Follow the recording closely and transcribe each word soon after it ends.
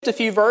A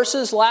few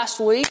verses last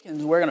week,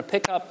 and we're going to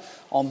pick up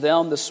on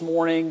them this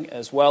morning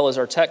as well as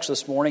our text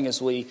this morning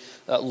as we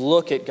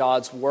look at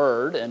God's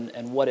Word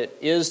and what it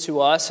is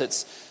to us,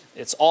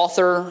 its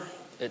author,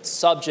 its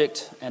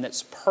subject, and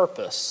its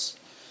purpose.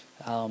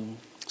 So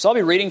I'll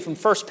be reading from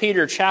 1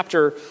 Peter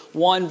chapter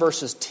 1,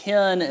 verses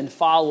 10 and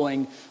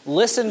following.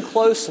 Listen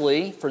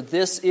closely, for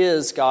this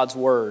is God's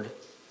Word.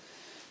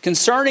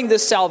 Concerning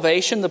this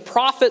salvation, the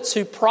prophets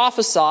who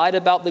prophesied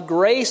about the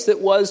grace that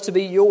was to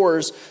be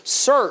yours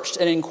searched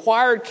and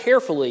inquired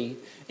carefully,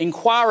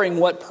 inquiring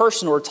what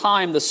person or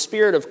time the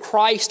Spirit of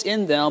Christ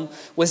in them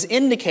was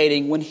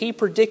indicating when he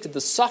predicted the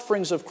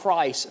sufferings of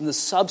Christ and the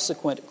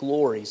subsequent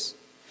glories.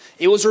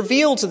 It was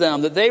revealed to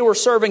them that they were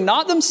serving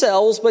not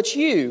themselves but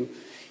you,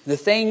 the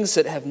things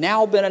that have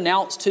now been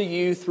announced to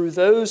you through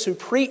those who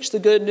preach the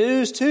good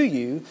news to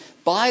you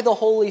by the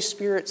Holy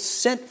Spirit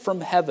sent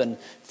from heaven,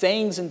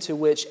 things into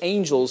which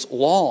angels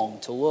long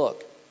to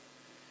look.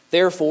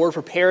 Therefore,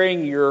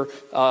 preparing your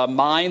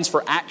minds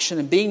for action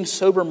and being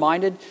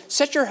sober-minded,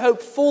 set your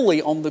hope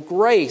fully on the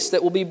grace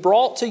that will be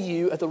brought to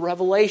you at the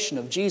revelation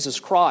of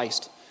Jesus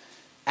Christ.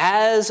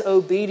 As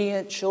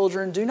obedient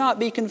children, do not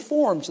be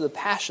conformed to the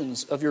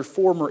passions of your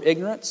former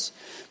ignorance,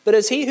 but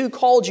as He who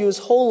called you is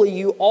holy,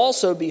 you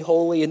also be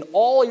holy in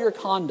all your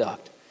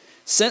conduct.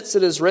 Since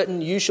it is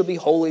written, you shall be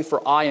holy,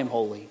 for I am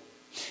holy.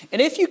 And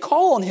if you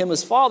call on Him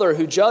as Father,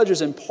 who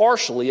judges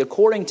impartially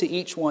according to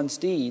each one's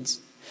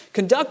deeds,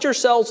 conduct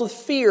yourselves with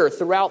fear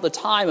throughout the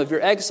time of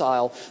your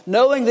exile,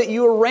 knowing that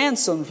you are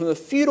ransomed from the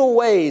futile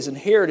ways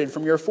inherited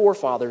from your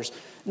forefathers,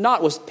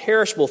 not with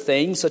perishable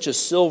things such as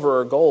silver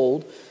or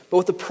gold, but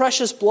with the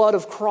precious blood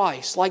of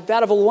Christ, like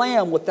that of a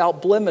lamb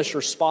without blemish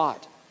or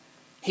spot.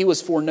 He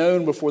was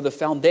foreknown before the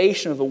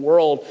foundation of the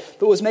world,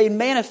 but was made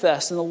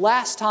manifest in the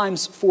last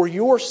times for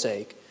your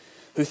sake,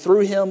 who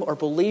through Him are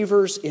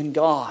believers in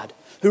God,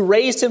 who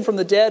raised Him from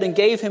the dead and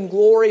gave Him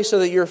glory, so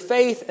that your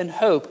faith and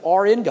hope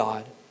are in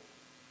God.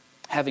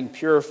 Having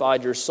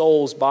purified your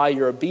souls by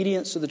your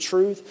obedience to the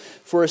truth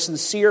for a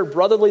sincere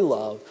brotherly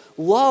love,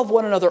 love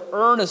one another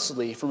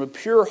earnestly from a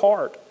pure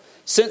heart,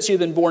 since you have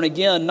been born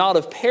again, not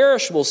of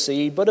perishable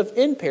seed, but of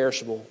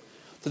imperishable,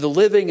 through the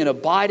living and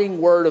abiding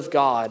Word of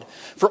God.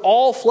 For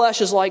all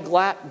flesh is like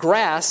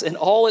grass, and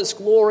all its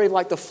glory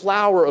like the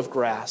flower of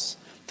grass.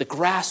 The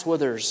grass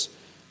withers,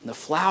 and the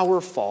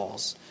flower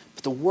falls,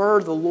 but the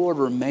word of the Lord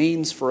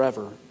remains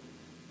forever.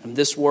 And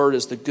this word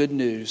is the good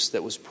news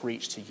that was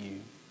preached to you.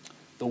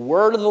 The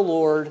word of the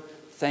Lord,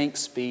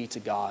 thanks be to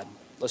God.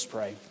 Let's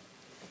pray.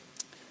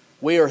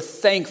 We are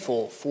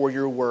thankful for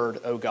your word,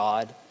 O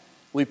God.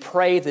 We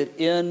pray that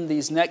in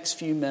these next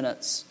few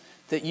minutes,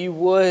 that you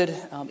would,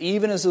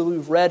 even as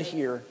we've read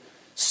here,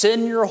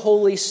 send your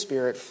Holy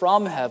Spirit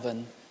from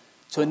heaven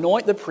to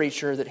anoint the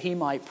preacher that he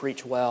might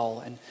preach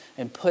well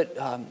and put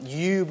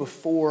you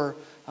before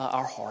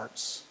our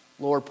hearts.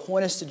 Lord,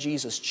 point us to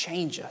Jesus.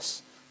 Change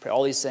us. Pray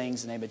all these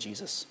things in the name of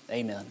Jesus.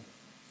 Amen.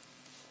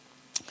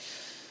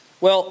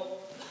 Well,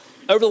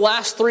 over the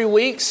last 3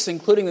 weeks,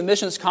 including the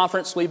missions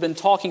conference, we've been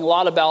talking a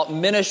lot about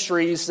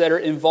ministries that are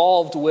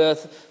involved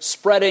with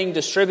spreading,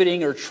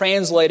 distributing, or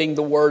translating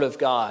the Word of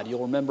God.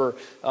 You'll remember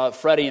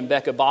Freddie and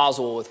Becca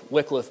Boswell with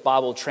Wycliffe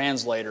Bible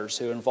Translators,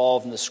 who are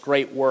involved in this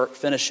great work,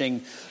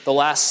 finishing the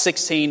last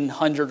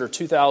 1,600 or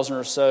 2,000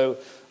 or so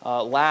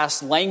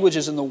last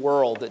languages in the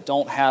world that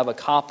don't have a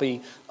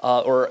copy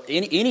or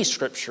any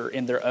scripture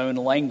in their own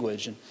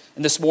language.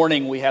 And this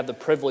morning we have the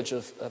privilege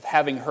of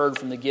having heard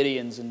from the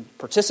Gideons and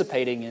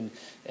participating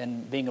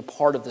and being a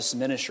part of this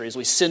ministry as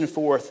we send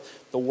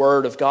forth the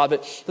Word of God.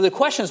 But the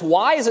question is,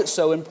 why is it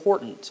so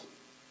important?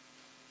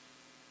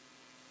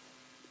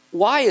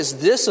 Why is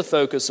this a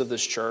focus of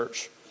this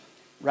church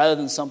rather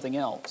than something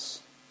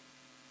else?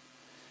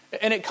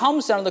 And it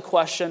comes down to the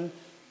question,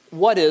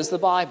 what is the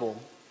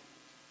Bible?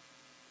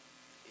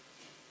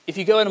 If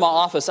you go into my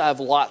office, I have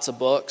lots of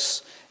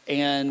books,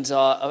 and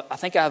I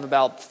think I have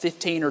about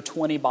 15 or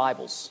 20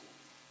 Bibles.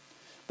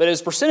 But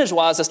as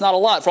percentage-wise, that's not a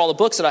lot for all the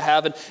books that I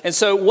have. And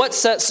so what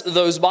sets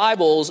those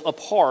Bibles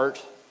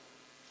apart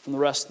from the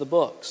rest of the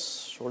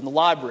books or in the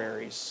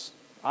libraries,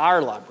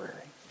 our library?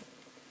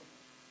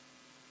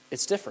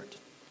 It's different.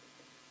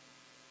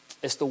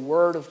 It's the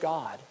Word of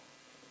God.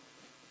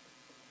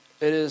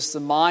 It is the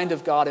mind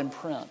of God in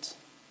print.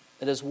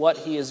 It is what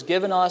He has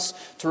given us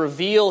to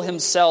reveal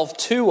Himself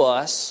to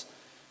us,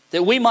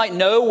 that we might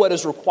know what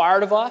is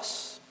required of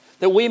us,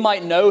 that we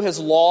might know His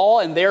law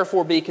and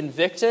therefore be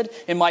convicted,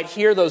 and might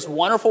hear those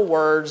wonderful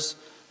words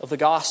of the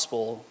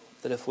gospel,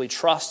 that if we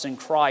trust in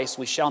Christ,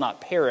 we shall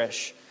not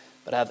perish,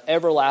 but have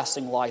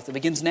everlasting life that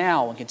begins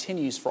now and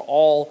continues for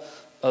all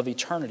of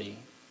eternity.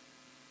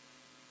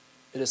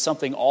 It is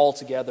something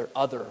altogether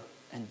other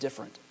and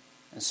different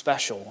and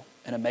special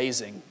and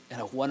amazing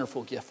and a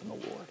wonderful gift from the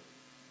Lord.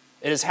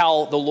 It is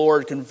how the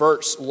Lord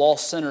converts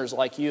lost sinners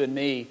like you and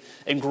me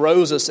and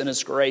grows us in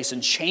His grace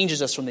and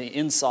changes us from the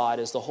inside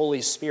as the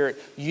Holy Spirit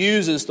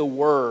uses the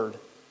Word,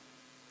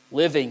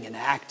 living and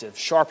active,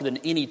 sharper than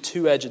any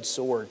two-edged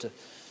sword,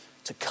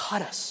 to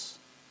cut us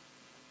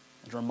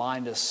and to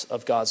remind us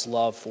of God's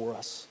love for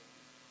us.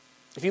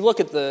 If you look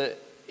at the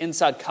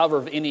inside cover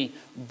of any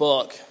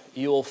book,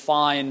 you will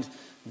find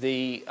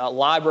the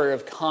Library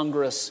of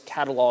Congress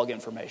catalog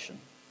information.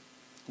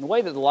 And the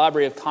way that the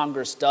Library of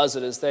Congress does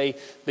it is they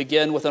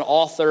begin with an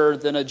author,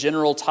 then a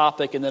general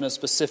topic, and then a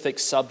specific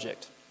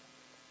subject.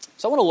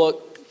 So I want to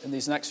look in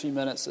these next few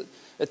minutes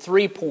at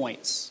 3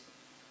 points.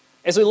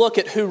 As we look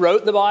at who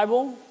wrote the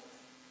Bible,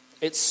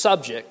 its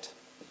subject,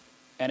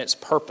 and its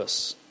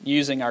purpose,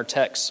 using our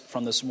text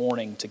from this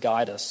morning to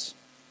guide us.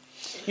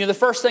 You know, the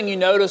first thing you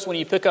notice when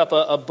you pick up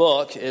a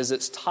book is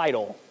its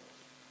title.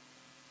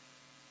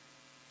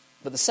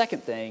 But the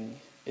second thing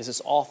is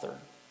its author.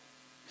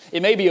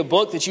 It may be a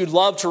book that you'd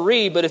love to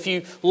read, but if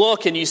you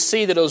look and you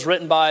see that it was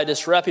written by a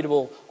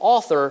disreputable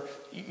author,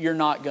 you're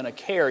not going to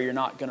care. You're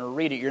not going to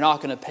read it. You're not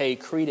going to pay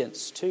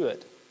credence to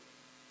it.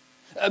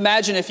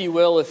 Imagine, if you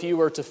will, if you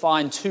were to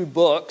find 2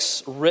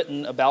 books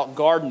written about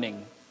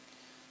gardening,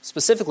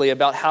 specifically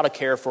about how to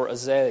care for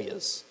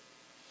azaleas.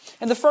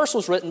 And the first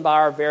was written by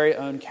our very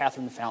own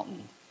Catherine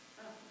Fountain.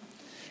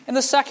 And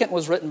the second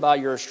was written by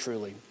yours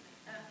truly.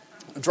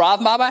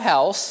 Drive by my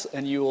house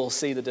and you will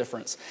see the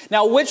difference.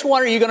 Now, which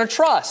one are you going to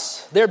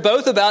trust? They're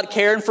both about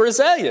caring for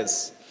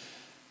azaleas.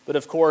 But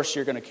of course,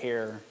 you're going to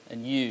care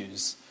and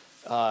use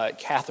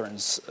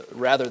Catherine's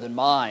rather than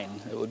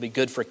mine. It would be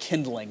good for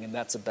kindling, and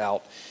that's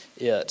about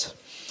it.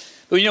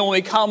 But you know, when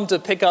we come to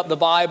pick up the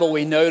Bible,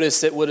 we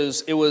notice it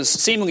was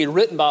seemingly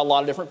written by a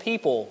lot of different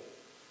people.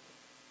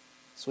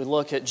 So we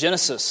look at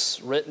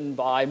Genesis, written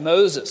by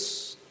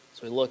Moses.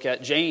 So we look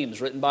at James,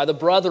 written by the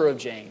brother of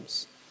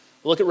James.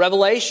 We look at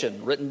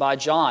Revelation, written by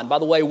John. By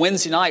the way,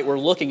 Wednesday night we're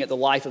looking at the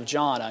life of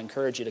John. I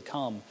encourage you to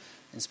come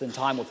and spend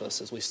time with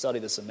us as we study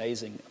this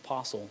amazing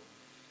apostle.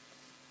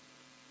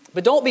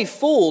 But don't be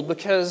fooled,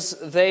 because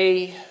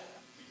they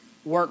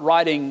weren't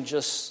writing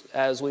just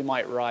as we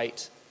might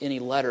write any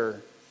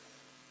letter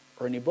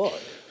or any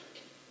book.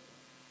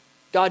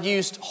 God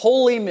used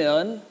holy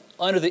men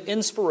under the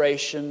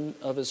inspiration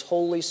of His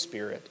Holy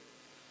Spirit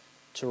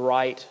to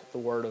write the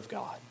Word of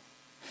God.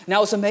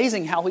 Now, it's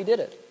amazing how He did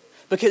it,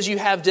 because you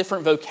have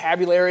different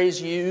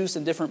vocabularies used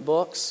in different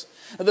books.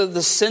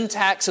 The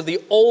syntax of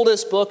the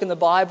oldest book in the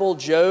Bible,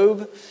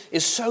 Job,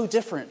 is so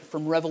different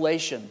from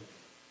Revelation,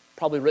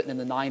 probably written in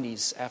the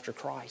 90s after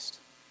Christ.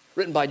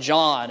 Written by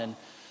John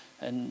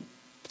and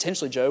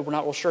potentially Job. We're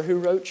not real sure who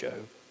wrote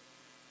Job.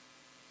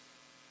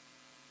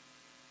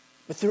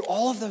 But through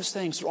all of those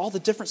things, through all the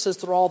differences,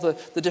 through all the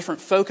different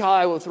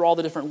foci, through all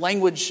the different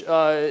language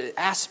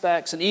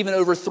aspects, and even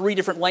over 3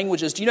 different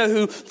languages, do you know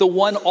who the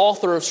one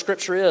author of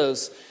Scripture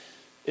is?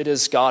 It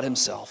is God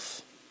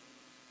Himself.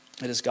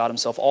 It is God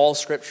Himself. All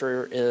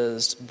Scripture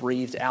is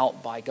breathed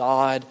out by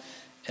God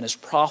and is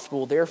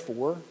profitable,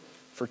 therefore,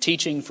 for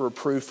teaching, for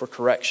reproof, for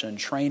correction, and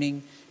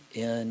training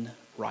in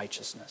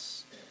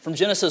righteousness. From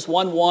Genesis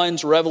 1:1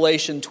 to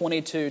Revelation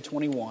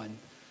 22:21,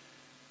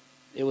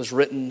 it was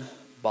written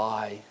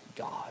by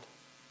God.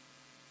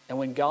 And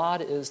when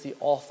God is the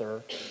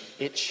author,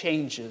 it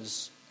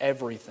changes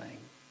everything.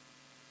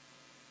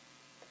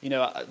 You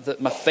know,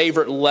 my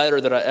favorite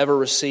letter that I ever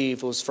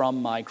received was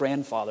from my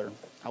grandfather.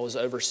 I was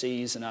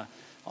overseas and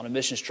on a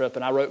missions trip,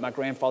 and I wrote my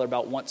grandfather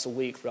about once a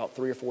week for about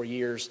 3 or 4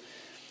 years.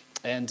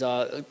 And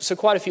so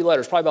quite a few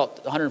letters, probably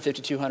about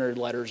 150, 200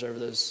 letters over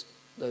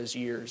those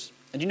years.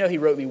 And you know, he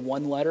wrote me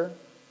one letter.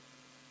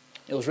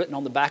 It was written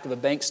on the back of a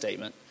bank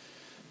statement,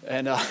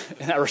 and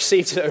I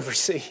received it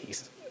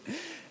overseas.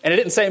 And it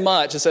didn't say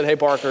much. It said, "Hey,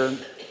 Parker,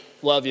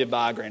 love you,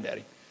 bye,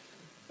 Granddaddy."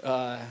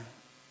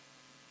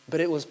 But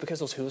it was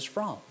because it was who it was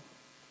from.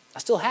 I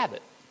still have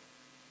it.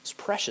 It's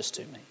precious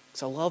to me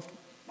because I loved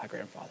my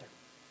grandfather.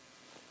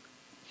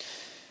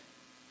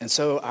 And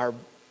so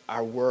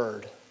our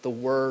word, the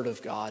Word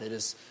of God, it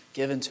is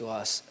given to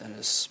us, and it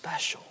is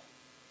special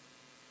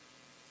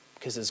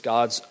because it's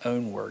God's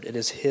own word. It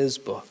is His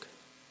book.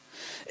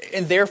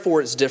 And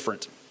therefore it's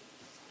different.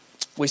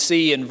 We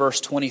see in verse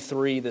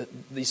 23 that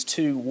these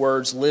 2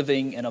 words,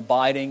 living and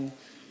abiding.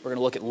 We're going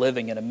to look at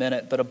living in a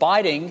minute. But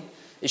abiding,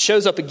 it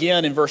shows up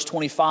again in verse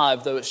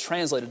 25, though it's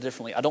translated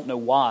differently. I don't know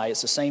why.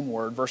 It's the same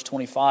word. Verse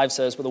 25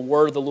 says, "But the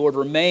word of the Lord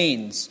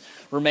remains."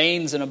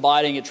 Remains and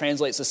abiding, it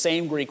translates the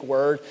same Greek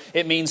word.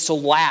 It means to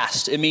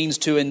last. It means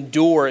to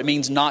endure. It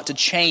means not to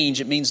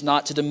change. It means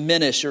not to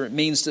diminish, or it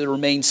means to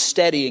remain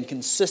steady and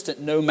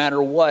consistent no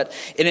matter what.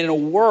 And in a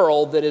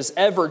world that is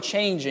ever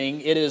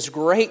changing, it is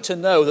great to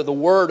know that the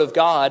Word of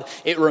God,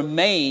 it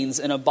remains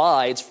and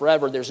abides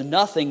forever. There's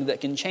nothing that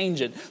can change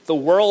it. The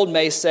world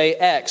may say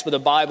X, but the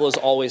Bible has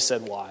always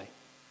said Y.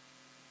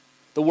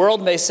 The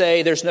world may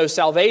say there's no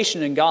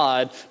salvation in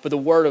God, but the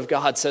Word of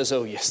God says,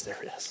 oh yes,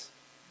 there is.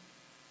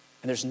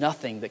 And there's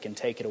nothing that can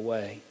take it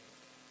away.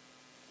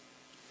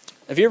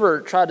 Have you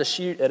ever tried to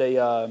shoot at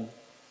a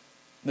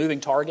moving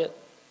target?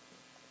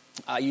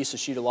 I used to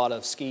shoot a lot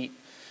of skeet.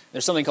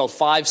 There's something called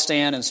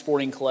 5-stand and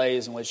sporting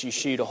clays in which you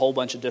shoot a whole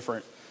bunch of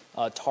different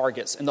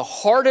targets. And the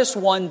hardest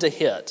one to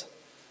hit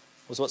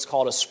was what's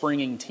called a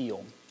springing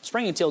teal. A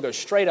springing teal goes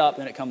straight up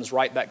and it comes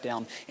right back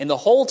down. And the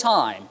whole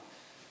time,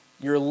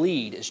 your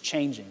lead is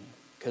changing.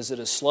 because it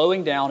is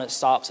slowing down, it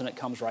stops, and it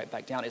comes right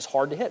back down. It's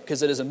hard to hit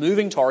because it is a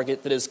moving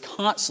target that is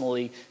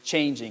constantly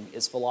changing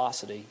its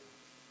velocity.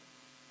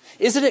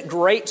 Isn't it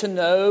great to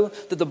know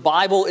that the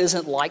Bible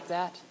isn't like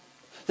that?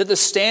 That the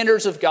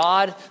standards of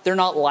God, they're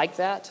not like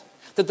that?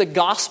 That the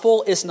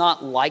gospel is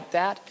not like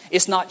that?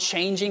 It's not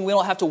changing. We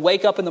don't have to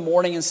wake up in the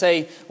morning and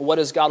say, well, what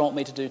does God want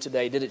me to do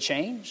today? Did it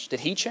change?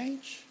 Did He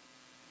change?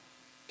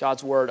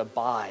 God's word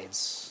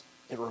abides.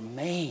 It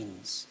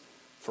remains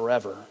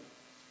forever.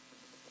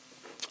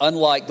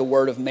 Unlike the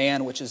word of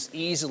man, which is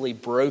easily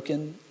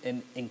broken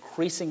and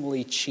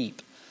increasingly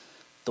cheap,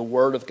 the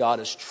word of God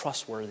is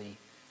trustworthy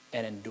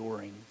and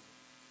enduring.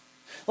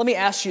 Let me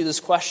ask you this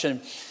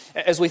question.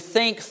 As we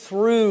think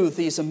through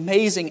these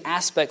amazing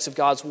aspects of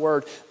God's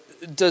word,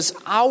 does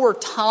our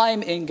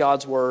time in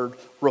God's word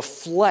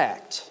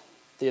reflect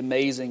the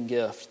amazing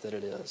gift that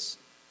it is?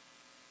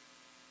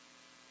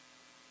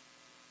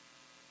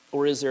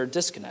 Or is there a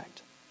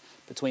disconnect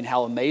between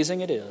how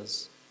amazing it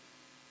is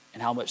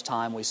and how much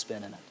time we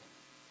spend in it?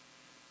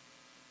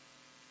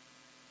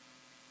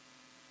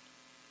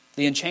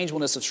 The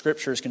unchangeableness of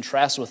Scripture is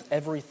contrasted with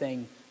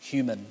everything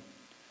human.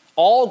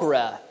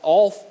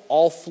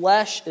 All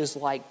flesh is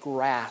like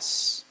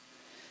grass.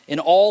 In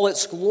all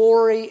its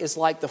glory is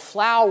like the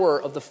flower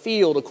of the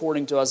field,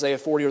 according to Isaiah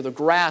 40, or the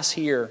grass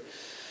here.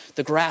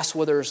 The grass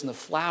withers and the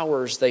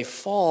flowers, they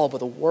fall, but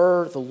the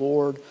word of the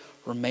Lord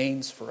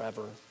remains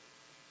forever.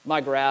 My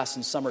grass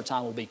in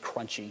summertime will be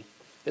crunchy.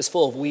 It's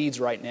full of weeds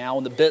right now,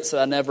 and the bits that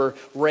I never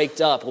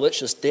raked up, well, it's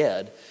just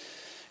dead.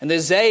 And the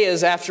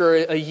azaleas, after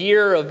a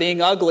year of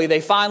being ugly,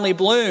 they finally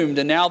bloomed,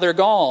 and now they're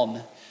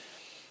gone.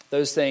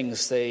 Those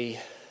things, they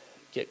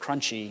get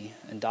crunchy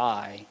and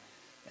die.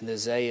 And the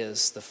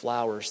azaleas, the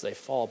flowers, they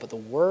fall. But the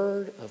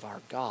word of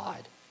our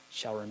God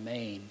shall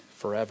remain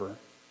forever.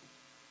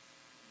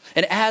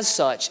 And as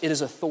such, it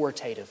is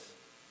authoritative.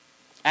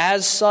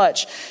 As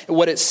such,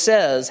 what it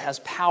says has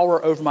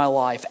power over my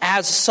life.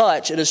 As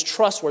such, it is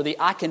trustworthy.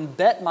 I can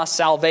bet my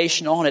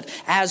salvation on it.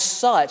 As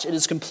such, it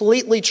is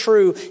completely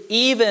true,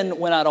 even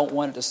when I don't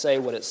want it to say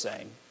what it's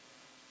saying.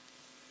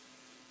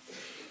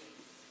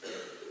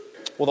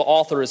 Well, the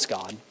author is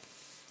God.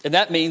 And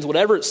that means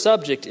whatever its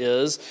subject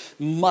is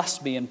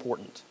must be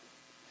important.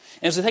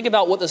 And as we think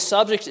about what the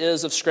subject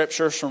is of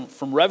Scripture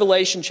from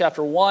Revelation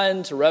chapter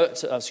 1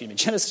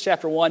 Genesis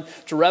chapter 1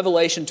 to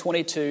Revelation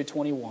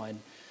 22:21,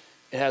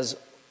 it has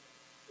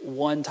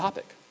one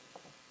topic.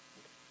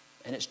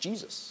 And it's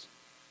Jesus.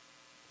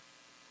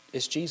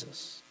 It's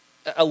Jesus.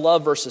 I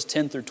love verses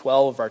 10 through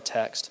 12 of our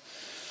text.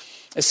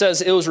 It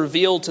says, it was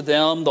revealed to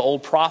them, the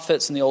old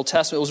prophets in the Old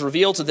Testament, it was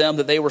revealed to them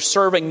that they were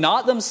serving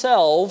not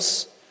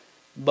themselves,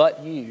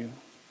 but you.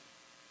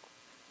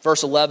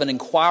 Verse 11,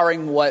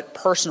 inquiring what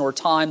person or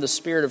time the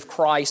Spirit of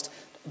Christ,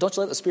 don't you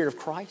let the Spirit of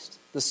Christ,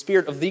 the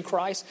Spirit of the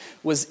Christ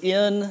was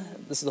in,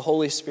 this is the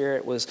Holy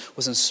Spirit, was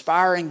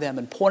inspiring them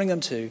and pointing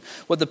them to,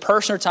 what the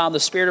person or time the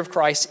Spirit of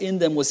Christ in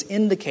them was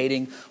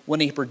indicating when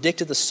He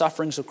predicted the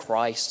sufferings of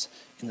Christ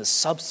in the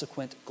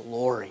subsequent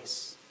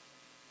glories.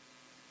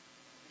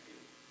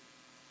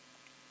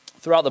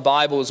 Throughout the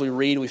Bible, as we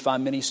read, we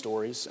find many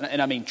stories,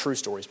 and I mean true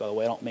stories, by the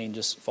way, I don't mean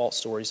just false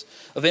stories,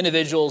 of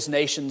individuals,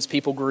 nations,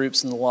 people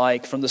groups, and the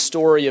like, from the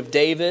story of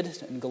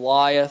David and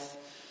Goliath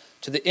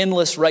to the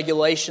endless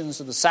regulations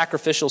of the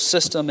sacrificial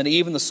system and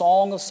even the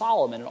Song of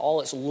Solomon and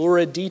all its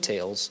lurid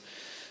details.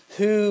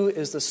 Who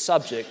is the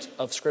subject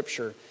of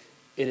Scripture?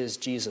 It is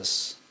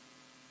Jesus.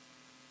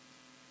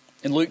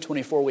 In Luke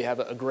 24, we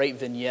have a great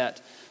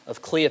vignette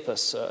of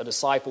Cleopas, a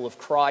disciple of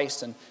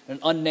Christ, and an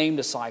unnamed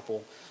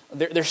disciple.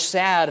 They're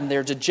sad and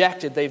they're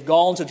dejected. They've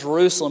gone to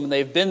Jerusalem and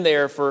they've been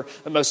there for,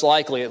 most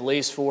likely at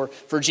least, for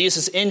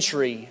Jesus'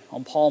 entry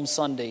on Palm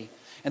Sunday.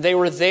 And they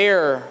were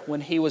there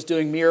when He was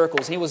doing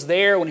miracles. He was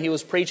there when He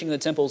was preaching in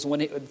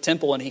the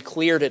temple and He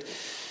cleared it.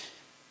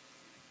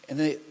 And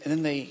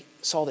then they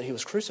saw that He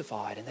was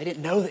crucified and they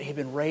didn't know that He'd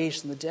been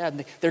raised from the dead.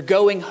 And they're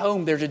going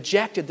home. They're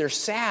dejected. They're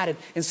sad.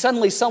 And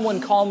suddenly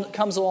someone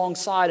comes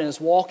alongside and is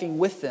walking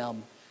with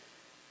them.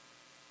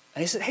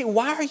 And he said, hey,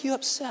 why are you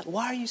upset?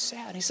 Why are you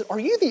sad? And he said, are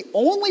you the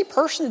only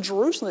person in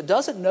Jerusalem that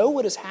doesn't know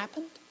what has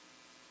happened?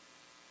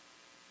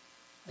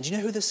 And do you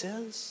know who this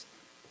is?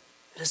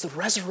 It is the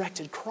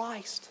resurrected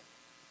Christ.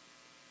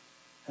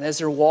 And as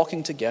they're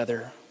walking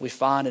together, we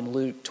find in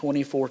Luke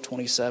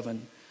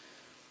 24:27,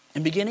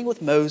 and beginning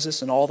with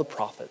Moses and all the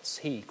prophets,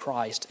 He,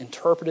 Christ,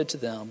 interpreted to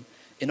them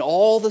in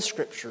all the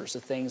Scriptures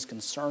the things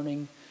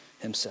concerning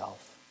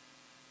Himself.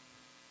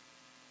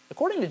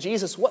 According to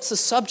Jesus, what's the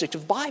subject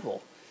of the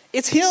Bible?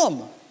 It's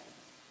Him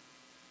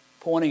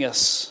pointing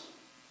us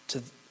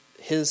to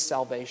His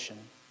salvation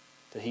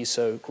that He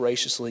so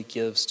graciously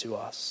gives to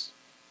us.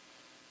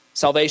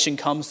 Salvation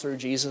comes through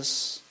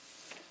Jesus,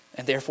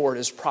 and therefore it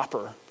is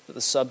proper that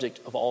the subject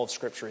of all of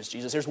Scripture is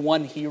Jesus. There's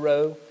one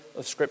hero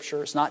of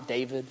Scripture. It's not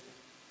David.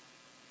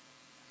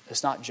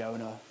 It's not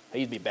Jonah.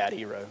 He'd be a bad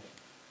hero.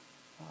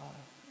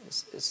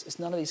 It's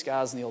none of these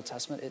guys in the Old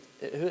Testament.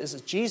 It's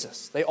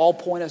Jesus. They all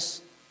point us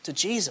to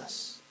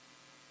Jesus.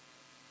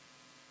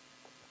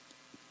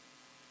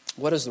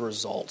 What is the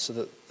result? So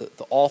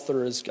the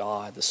author is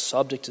God, the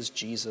subject is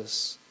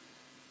Jesus,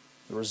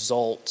 the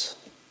result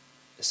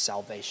is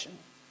salvation.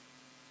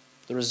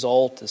 The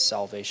result is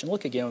salvation.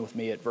 Look again with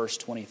me at verse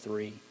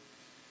 23.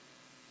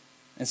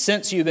 And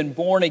since you've been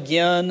born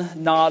again,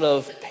 not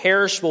of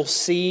perishable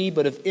seed,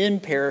 but of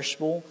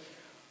imperishable,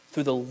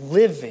 through the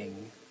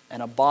living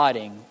and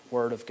abiding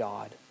Word of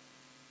God.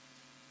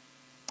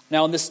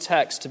 Now in this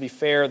text, to be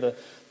fair,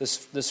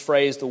 this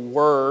phrase, the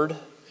Word,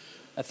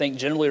 I think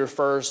generally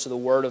refers to the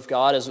Word of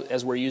God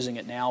as we're using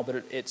it now,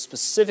 but it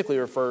specifically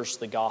refers to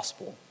the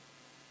gospel.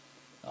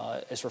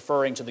 It's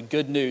referring to the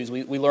good news.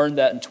 We learned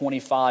that in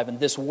 25. And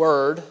this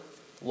word,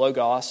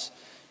 logos,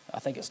 I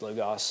think it's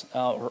logos,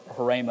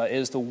 horema,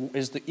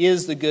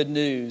 is the good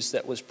news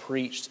that was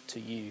preached to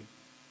you.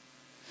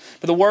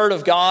 But the Word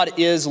of God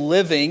is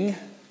living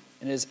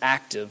and is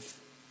active.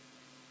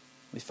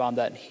 We find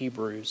that in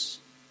Hebrews.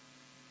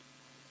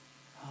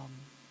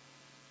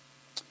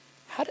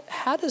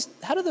 How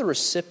do the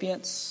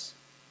recipients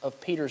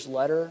of Peter's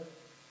letter,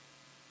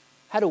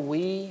 how do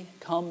we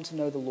come to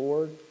know the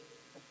Lord?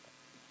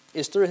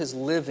 Is through His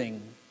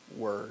living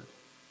Word.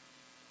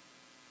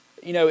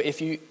 You know,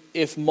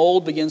 if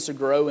mold begins to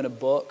grow in a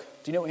book,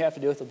 do you know what you have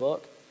to do with a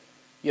book?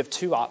 You have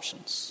two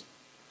options.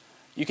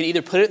 You can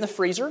either put it in the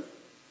freezer,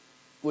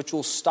 which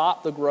will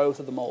stop the growth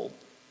of the mold,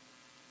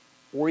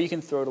 or you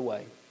can throw it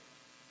away.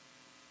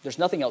 There's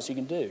nothing else you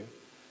can do.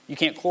 You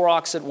can't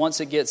Clorox it once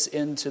it gets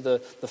into the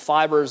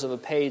fibers of a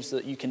page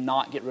that you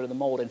cannot get rid of the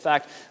mold. In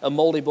fact, a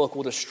moldy book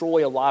will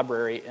destroy a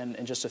library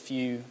in just a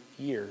few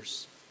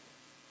years.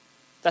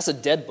 That's a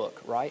dead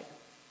book, right?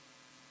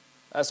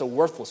 That's a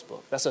worthless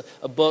book. That's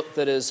a book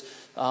that is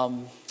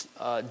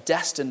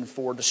destined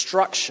for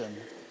destruction.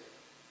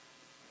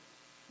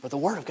 But the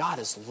Word of God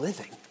is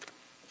living.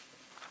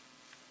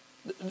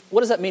 What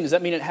does that mean? Does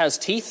that mean it has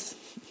teeth?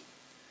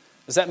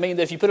 Does that mean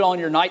that if you put it on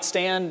your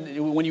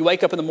nightstand, when you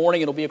wake up in the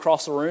morning, it'll be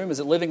across the room? Is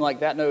it living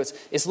like that? No,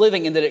 it's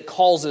living in that it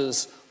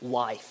causes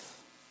life.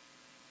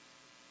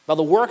 By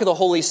the work of the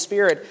Holy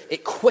Spirit,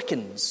 it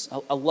quickens.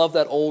 I love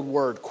that old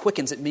word,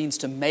 quickens. It means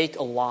to make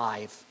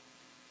alive.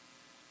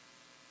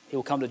 He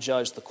will come to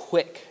judge the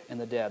quick and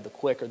the dead. The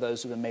quick are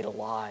those who have been made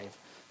alive,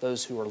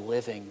 those who are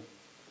living.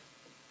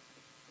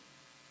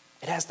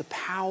 It has the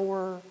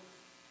power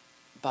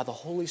by the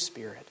Holy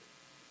Spirit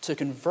to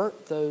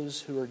convert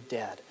those who are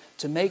dead,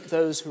 to make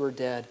those who are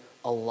dead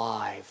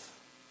alive.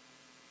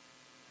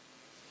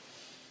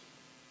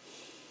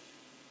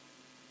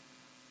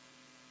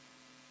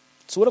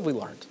 So what have we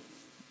learned?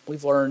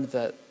 We've learned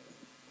that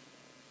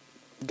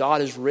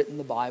God has written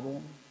the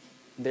Bible,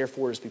 and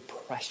therefore it is to be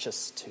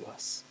precious to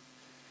us.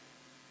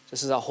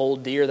 Just as I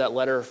hold dear that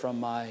letter from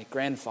my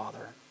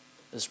grandfather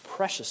is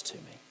precious to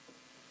me,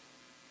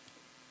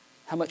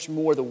 how much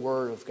more the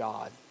Word of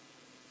God.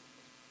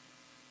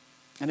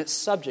 And its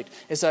subject,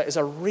 as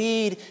I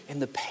read in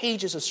the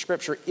pages of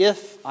Scripture,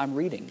 if I'm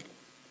reading,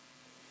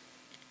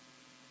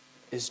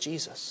 is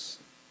Jesus.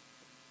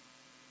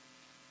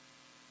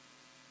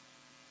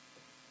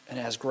 And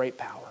it has great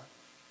power.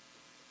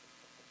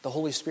 The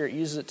Holy Spirit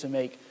uses it to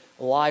make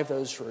alive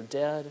those who are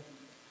dead.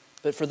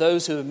 But for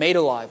those who have made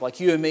alive, like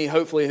you and me,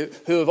 hopefully,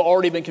 who have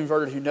already been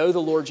converted, who know the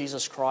Lord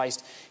Jesus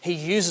Christ, He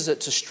uses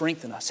it to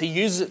strengthen us. He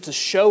uses it to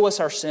show us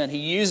our sin. He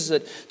uses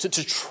it to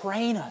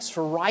train us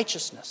for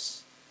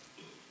righteousness.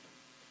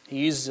 He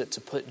uses it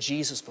to put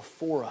Jesus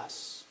before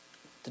us,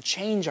 to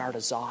change our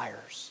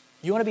desires.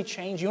 You want to be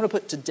changed? You want to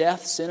put to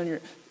death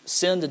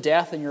sin to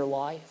death in your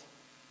life?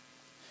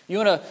 You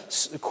want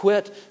to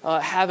quit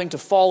having to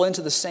fall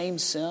into the same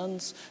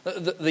sins?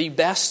 The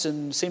best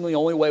and seemingly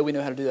only way we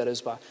know how to do that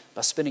is by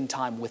spending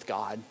time with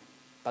God,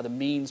 by the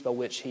means by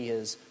which He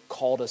has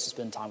called us to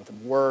spend time with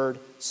Him. Word,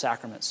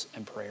 sacraments,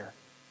 and prayer.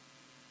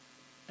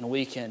 And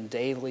we can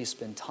daily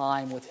spend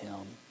time with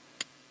Him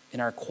in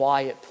our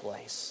quiet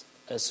place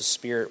as the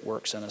Spirit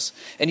works in us.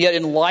 And yet,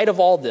 in light of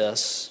all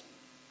this,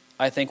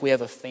 I think we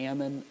have a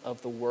famine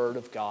of the Word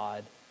of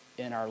God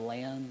in our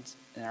land,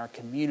 in our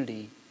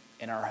community,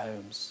 in our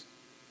homes.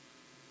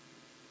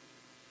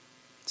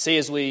 See,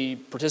 as we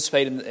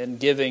participate in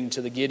giving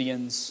to the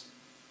Gideons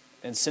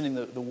and sending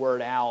the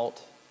word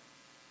out,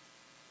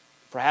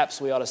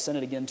 perhaps we ought to send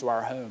it again to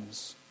our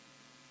homes.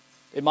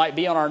 It might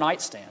be on our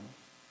nightstand.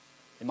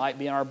 It might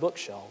be on our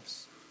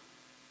bookshelves.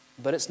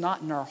 But it's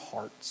not in our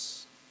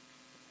hearts.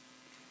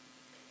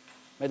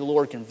 May the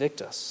Lord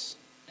convict us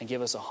and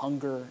give us a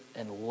hunger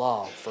and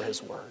love for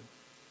His word.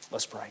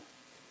 Let's pray.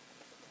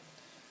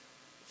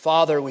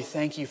 Father, we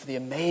thank You for the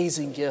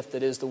amazing gift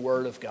that is the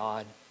Word of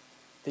God,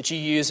 that You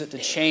use it to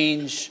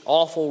change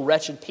awful,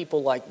 wretched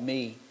people like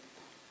me,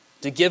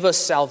 to give us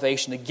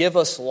salvation, to give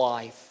us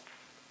life.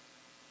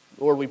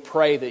 Lord, we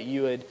pray that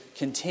You would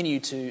continue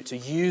to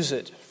use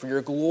it for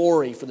Your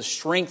glory, for the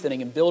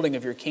strengthening and building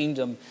of Your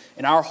kingdom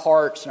in our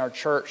hearts, in our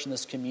church, in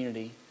this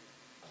community.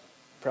 I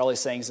pray all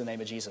these things in the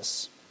name of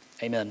Jesus.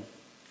 Amen.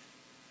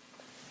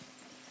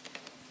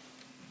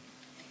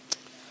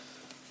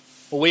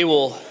 Well, we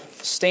will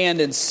stand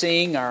and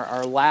sing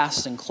our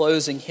last and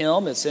closing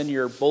hymn. It's in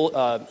your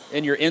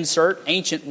insert, Ancient